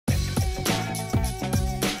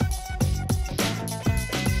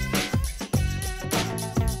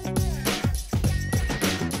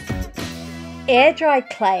Air dry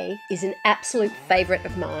clay is an absolute favourite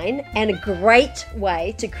of mine and a great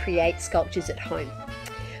way to create sculptures at home.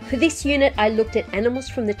 For this unit, I looked at animals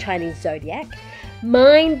from the Chinese zodiac,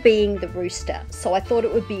 mine being the rooster, so I thought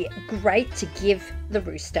it would be great to give the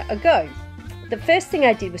rooster a go. The first thing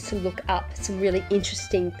I did was to look up some really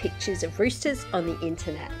interesting pictures of roosters on the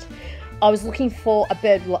internet. I was looking for a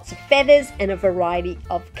bird with lots of feathers and a variety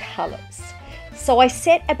of colours. So I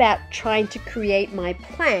set about trying to create my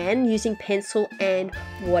plan using pencil and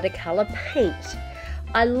watercolour paint.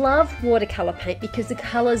 I love watercolour paint because the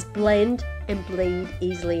colours blend and bleed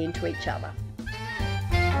easily into each other.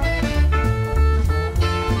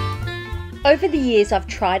 Over the years, I've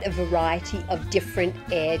tried a variety of different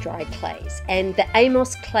air dry clays, and the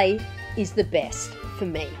Amos clay is the best for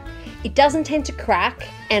me. It doesn't tend to crack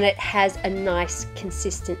and it has a nice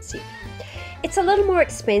consistency. It's a little more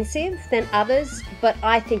expensive than others, but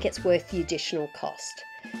I think it's worth the additional cost.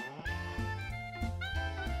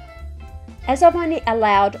 As I've only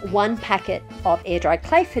allowed one packet of air dry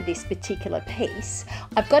clay for this particular piece,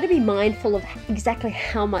 I've got to be mindful of exactly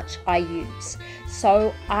how much I use.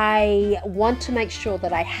 So I want to make sure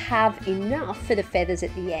that I have enough for the feathers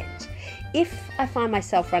at the end. If I find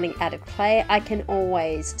myself running out of clay, I can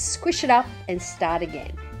always squish it up and start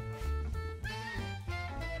again.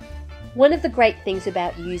 One of the great things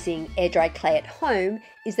about using air dry clay at home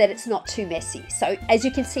is that it's not too messy. So as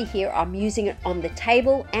you can see here, I'm using it on the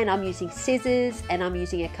table and I'm using scissors and I'm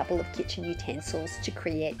using a couple of kitchen utensils to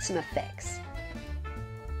create some effects.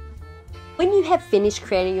 When you have finished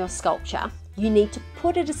creating your sculpture, you need to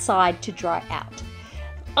put it aside to dry out.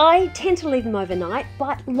 I tend to leave them overnight,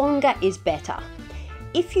 but longer is better.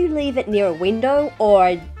 If you leave it near a window or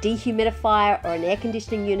a dehumidifier or an air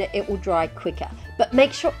conditioning unit, it will dry quicker. But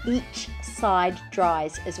make sure each side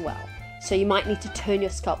dries as well. So you might need to turn your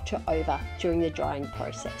sculpture over during the drying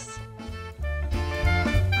process.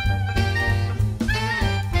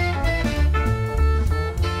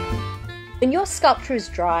 When your sculpture is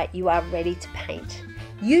dry, you are ready to paint.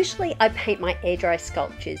 Usually I paint my air dry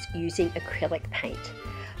sculptures using acrylic paint,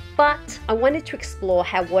 but I wanted to explore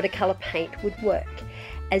how watercolour paint would work,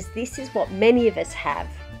 as this is what many of us have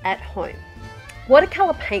at home.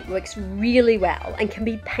 Watercolour paint works really well and can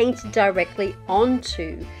be painted directly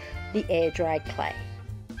onto the air dried clay.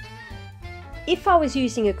 If I was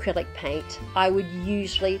using acrylic paint, I would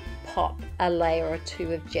usually pop a layer or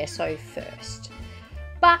two of gesso first.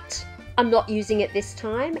 But I'm not using it this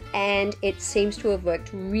time and it seems to have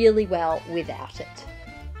worked really well without it.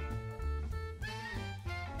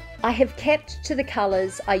 I have kept to the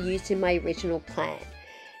colours I used in my original plan.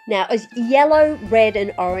 Now, as yellow, red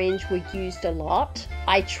and orange were used a lot,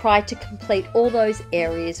 I tried to complete all those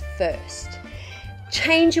areas first.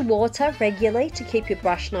 Change your water regularly to keep your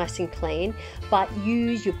brush nice and clean, but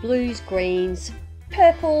use your blues, greens,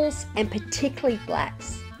 purples and particularly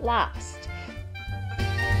blacks last.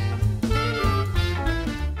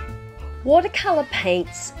 Watercolour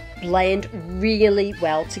paints blend really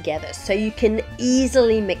well together, so you can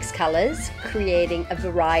easily mix colours, creating a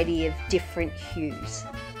variety of different hues.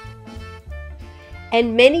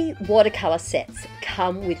 And many watercolour sets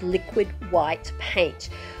come with liquid white paint,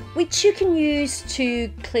 which you can use to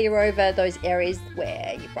clear over those areas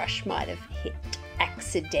where your brush might have hit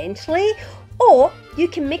accidentally, or you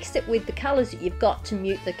can mix it with the colours that you've got to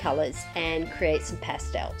mute the colours and create some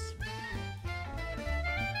pastels.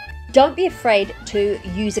 Don't be afraid to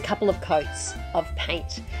use a couple of coats of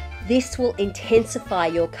paint. This will intensify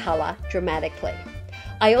your colour dramatically.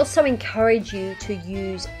 I also encourage you to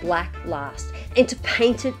use black last and to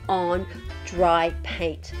paint it on dry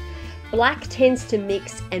paint. Black tends to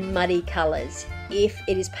mix and muddy colours if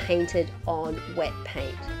it is painted on wet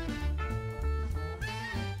paint.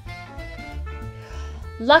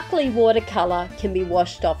 Luckily, watercolour can be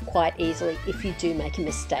washed off quite easily if you do make a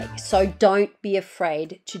mistake, so don't be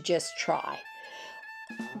afraid to just try.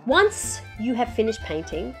 Once you have finished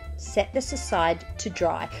painting, set this aside to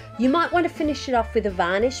dry. You might want to finish it off with a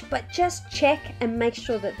varnish, but just check and make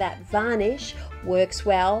sure that that varnish works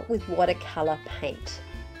well with watercolour paint.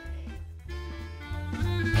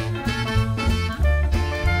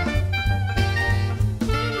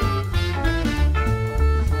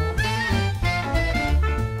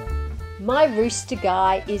 My rooster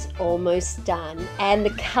guy is almost done and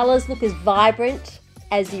the colours look as vibrant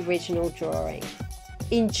as the original drawing.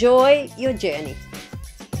 Enjoy your journey.